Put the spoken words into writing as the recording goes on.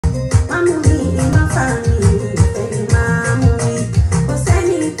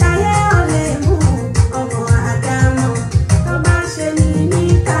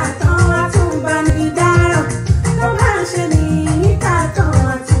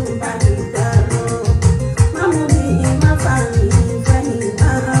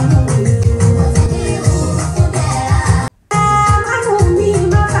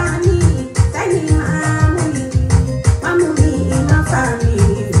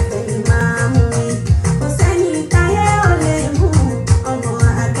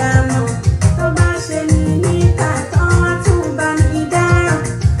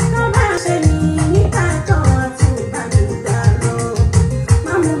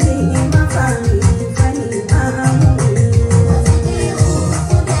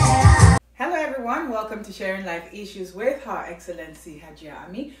to sharing life issues with Her Excellency Hajiya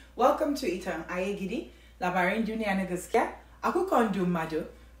Ami. Welcome to Itang Ayegidi, Labarin Dunia Nagaskia, Akukondu Madu,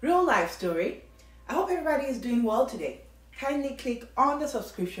 real life story. I hope everybody is doing well today. Kindly click on the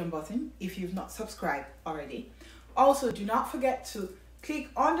subscription button if you've not subscribed already. Also, do not forget to click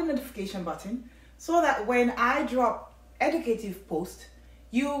on the notification button so that when I drop educative posts,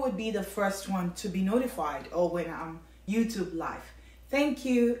 you would be the first one to be notified, or when I'm YouTube live. Thank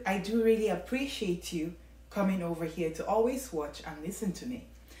you. I do really appreciate you coming over here to always watch and listen to me.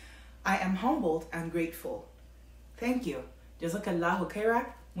 I am humbled and grateful. Thank you. Jazakallahu khairan,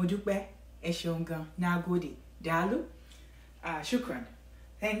 mudukbe, eshonga, nagodi, dalu, shukran.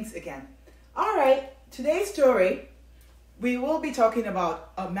 Thanks again. All right, today's story, we will be talking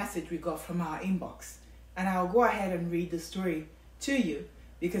about a message we got from our inbox. And I'll go ahead and read the story to you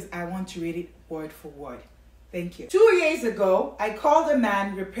because I want to read it word for word. Thank you. 2 years ago, I called a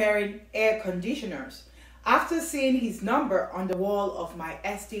man repairing air conditioners. After seeing his number on the wall of my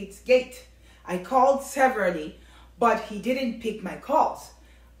estate's gate, I called severally, but he didn't pick my calls.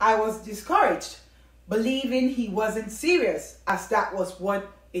 I was discouraged, believing he wasn't serious, as that was what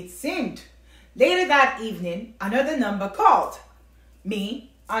it seemed. Later that evening, another number called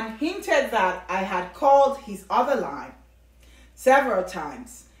me and hinted that I had called his other line several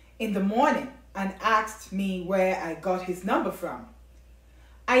times in the morning and asked me where I got his number from.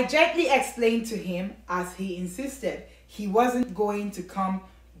 I gently explained to him, as he insisted he wasn't going to come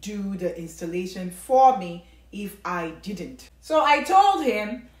do the installation for me if I didn't. So I told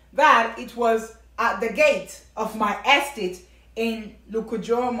him that it was at the gate of my estate in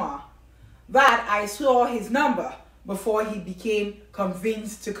Lukujoma that I saw his number before he became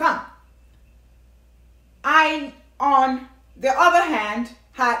convinced to come. I, on the other hand,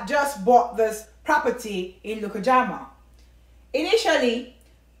 had just bought this property in Lukujama. Initially,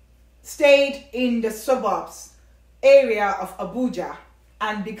 stayed in the suburbs area of Abuja,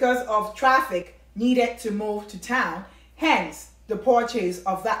 and because of traffic needed to move to town, hence the purchase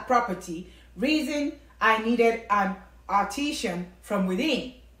of that property, reason I needed an artisan from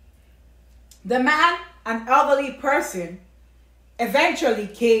within. The man, an elderly person, eventually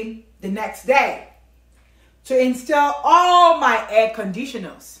came the next day to install all my air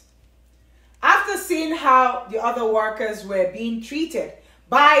conditioners. After seeing how the other workers were being treated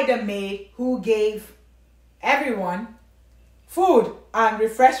by the maid who gave everyone food and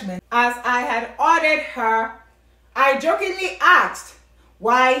refreshment as I had ordered her, I jokingly asked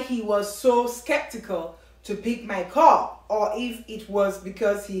why he was so skeptical to pick my call, or if it was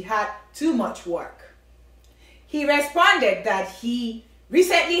because he had too much work. He responded that he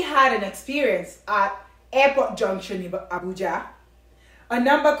recently had an experience at Airport Junction in Abuja. A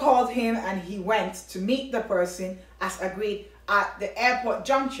number called him and he went to meet the person as agreed at the airport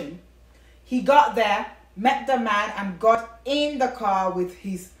junction. He got there, met the man and got in the car with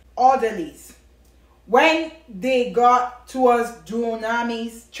his orderlies. When they got towards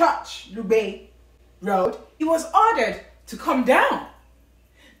Dunami's Church, Lube Road, he was ordered to come down.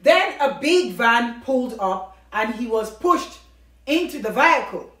 Then a big van pulled up and he was pushed into the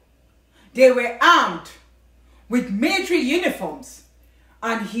vehicle. They were armed with military uniforms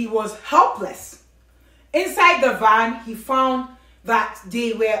and he was helpless. Inside the van, he found that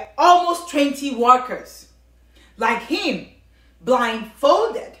they were almost 20 workers, like him,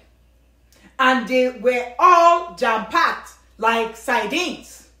 blindfolded. And they were all jam-packed like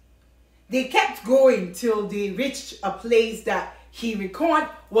sardines. They kept going till they reached a place that he reckoned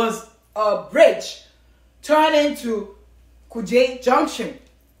was a bridge turning to Kuje Junction.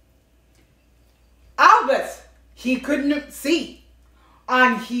 Albert, he couldn't see,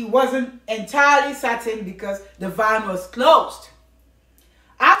 and he wasn't entirely certain because the van was closed.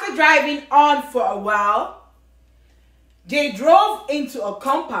 After driving on for a while, they drove into a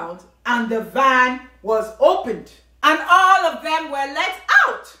compound and the van was opened and all of them were let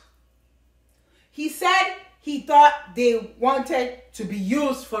out. He said he thought they wanted to be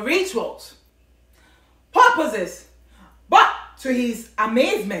used for rituals purposes, but to his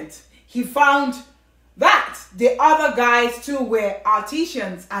amazement, he found that the other guys too were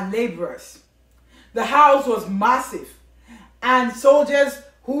artisans and laborers. The house was massive, and soldiers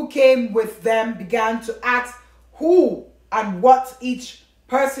who came with them began to ask who and what each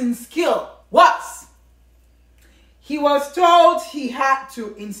person's skill was. He was told he had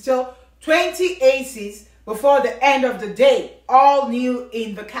to install 20 ACs before the end of the day, all new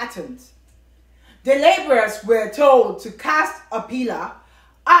in the cartons. The laborers were told to cast a pillar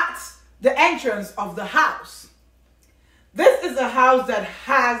at the entrance of the house. This is a house that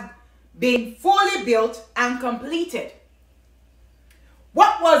has been fully built and completed.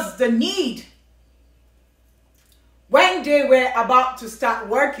 What was the need when they were about to start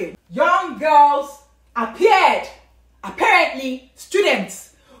working, young girls appeared. Apparently,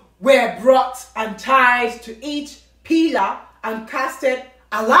 students were brought and tied to each pillar and casted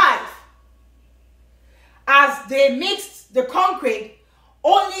alive. As they mixed the concrete,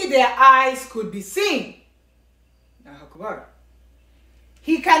 only their eyes could be seen.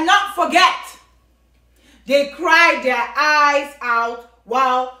 He cannot forget. They cried their eyes out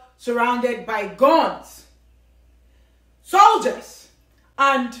while surrounded by guns, soldiers,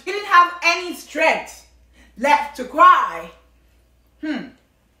 and didn't have any strength left to cry.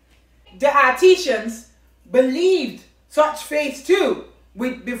 The artisans believed such fate too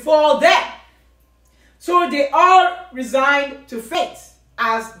would befall them. So they all resigned to fate,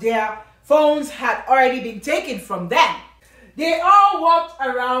 as their phones had already been taken from them. They all walked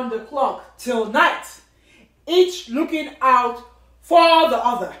around the clock till night, each looking out for the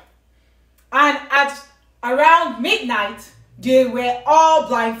other. And at around midnight, they were all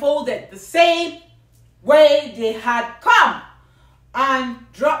blindfolded the same way they had come, and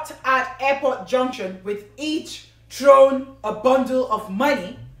dropped at airport junction, with each thrown a bundle of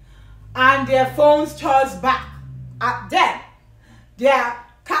money and their phones tossed back at them. Their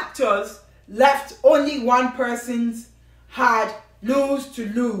captors left only one person's had lose to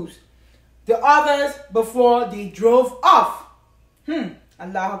lose, the others before they drove off. Allahu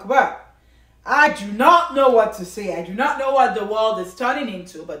Akbar. I do not know what to say. I do not know what the world is turning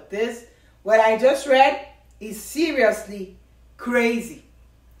into, but this, what I just read, is seriously crazy.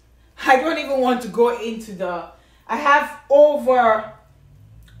 I don't even want to go into I have over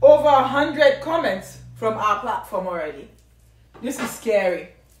 100 comments from our platform already. This is scary.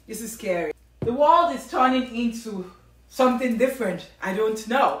 This is scary. The world is turning into something different. I don't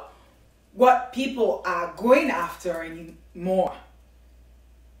know what people are going after anymore.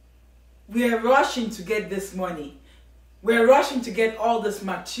 We are rushing to get this money. We're rushing to get all these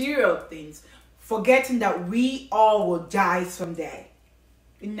material things, forgetting that we all will die someday.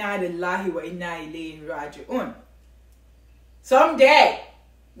 Inna lillahi wa inna ilayhi raji'un. Someday,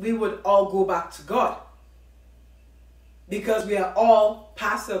 we would all go back to God, because we are all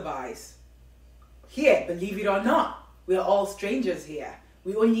passerbys here, believe it or not. We are all strangers here.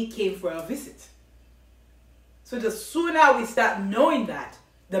 We only came for a visit. So the sooner we start knowing that,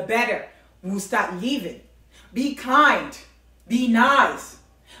 the better we'll start living. Be kind. Be nice.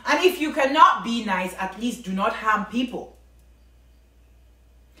 And if you cannot be nice, at least do not harm people.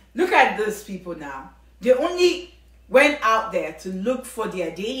 Look at these people now. They only went out there to look for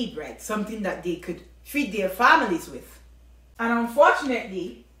their daily bread, something that they could feed their families with. And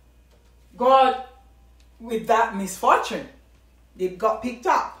unfortunately, God, with that misfortune, they got picked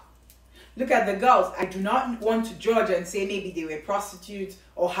up. Look at the girls. I do not want to judge and say maybe they were prostitutes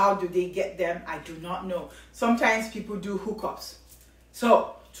or how do they get them. I do not know. Sometimes people do hookups.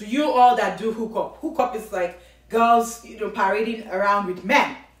 So to you all that do hookup is like girls, parading around with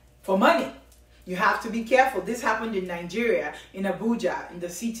men for money. You have to be careful. This happened in Nigeria, in Abuja, in the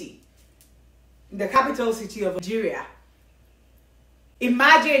city, in the capital city of Nigeria.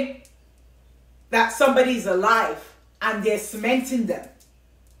 Imagine that somebody is alive and they're cementing them.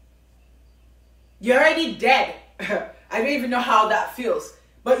 You're already dead. I don't even know how that feels.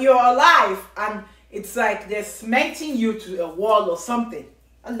 But you're alive and it's like they're cementing you to a wall or something.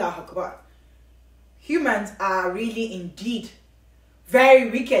 Allahu Akbar. Humans are really indeed very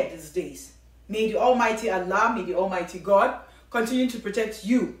wicked these days. May the Almighty Allah, may the Almighty God continue to protect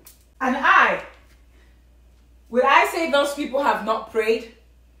you. And would I say those people have not prayed?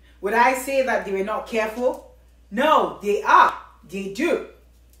 Would I say that they were not careful? No, they are. They do.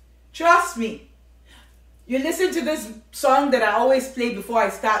 Trust me. You listen to this song that I always play before I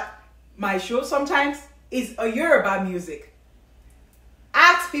start my show sometimes. It's a Yoruba music.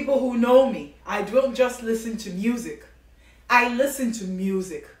 Ask people who know me. I don't just listen to music. I listen to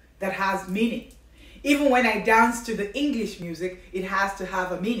music that has meaning. Even when I dance to the English music, it has to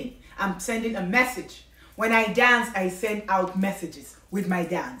have a meaning. I'm sending a message. When I dance, I send out messages with my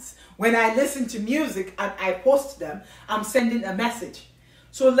dance. When I listen to music and I post them, I'm sending a message.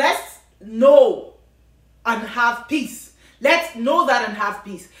 So let's know and have peace. Let's know that and have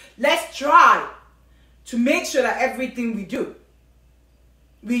peace. Let's try to make sure that everything we do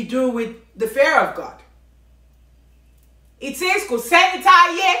with the fear of God. It says,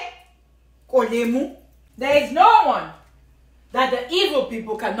 there is no one that the evil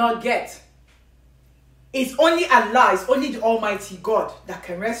people cannot get. It's only Allah, it's only the Almighty God that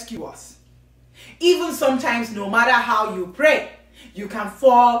can rescue us. Even sometimes, no matter how you pray, you can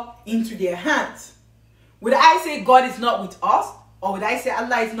fall into their hands. Would I say God is not with us? Or would I say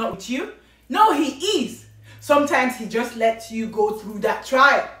Allah is not with you? No, He is. Sometimes he just lets you go through that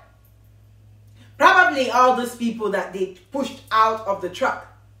trial. Probably all those people that they pushed out of the truck,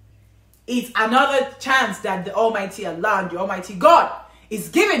 it's another chance that the Almighty Allah and the Almighty God is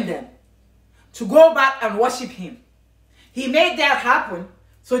giving them to go back and worship Him. He made that happen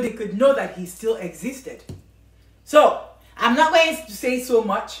so they could know that He still existed. So, I'm not going to say so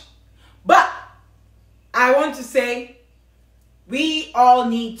much, but I want to say we all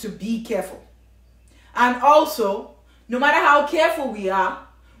need to be careful. And also, no matter how careful we are,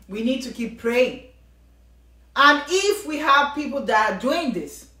 we need to keep praying. And if we have people that are doing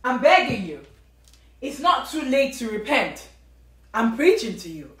this, I'm begging you, it's not too late to repent. I'm preaching to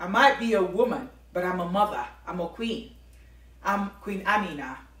you. I might be a woman, but I'm a mother. I'm a queen. I'm Queen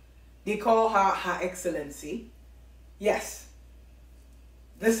Amina. They call her Her Excellency. Yes,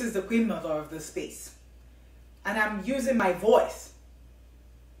 this is the Queen Mother of the space. And I'm using my voice,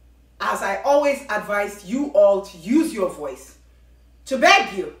 as I always advise you all to use your voice, to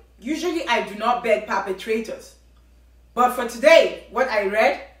beg you. Usually I do not beg perpetrators. But for today, what I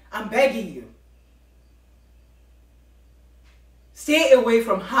read, I'm begging you. Stay away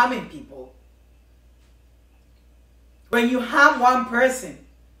from harming people. When you harm one person,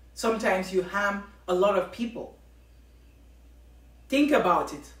 sometimes you harm a lot of people. Think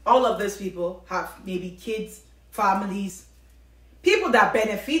about it. All of those people have maybe kids, families, people that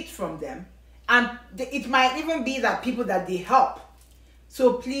benefit from them. And it might even be that people that they help.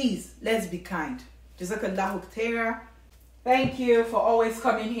 So please, let's be kind. Jazakallahu khaira. Thank you for always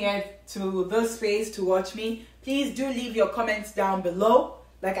coming here to this space to watch me. Please do leave your comments down below.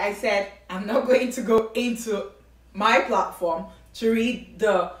 Like I said, I'm not going to go into my platform to read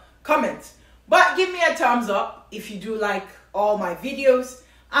the comments. But give me a thumbs up if you do like all my videos.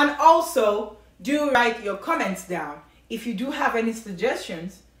 And also, do write your comments down. If you do have any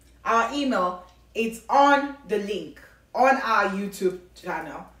suggestions, our email is on the link on our YouTube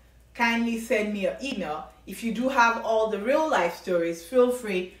channel. Kindly send me an email. If you do have all the real life stories, feel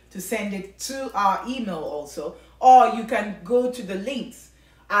free to send it to our email also. Or you can go to the links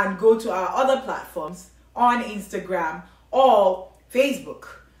and go to our other platforms on Instagram or Facebook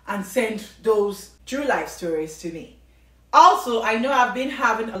and send those true life stories to me. Also, I know I've been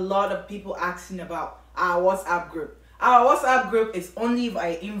having a lot of people asking about our WhatsApp group. Our WhatsApp group is only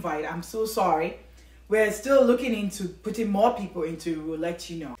by invite. I'm so sorry. We're still looking into putting more people into. We'll let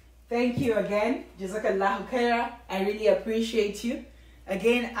you know. Thank you again. Jazakallahu khaira. I really appreciate you.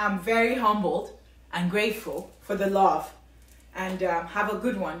 Again, I'm very humbled and grateful for the love. And have a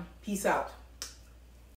good one. Peace out.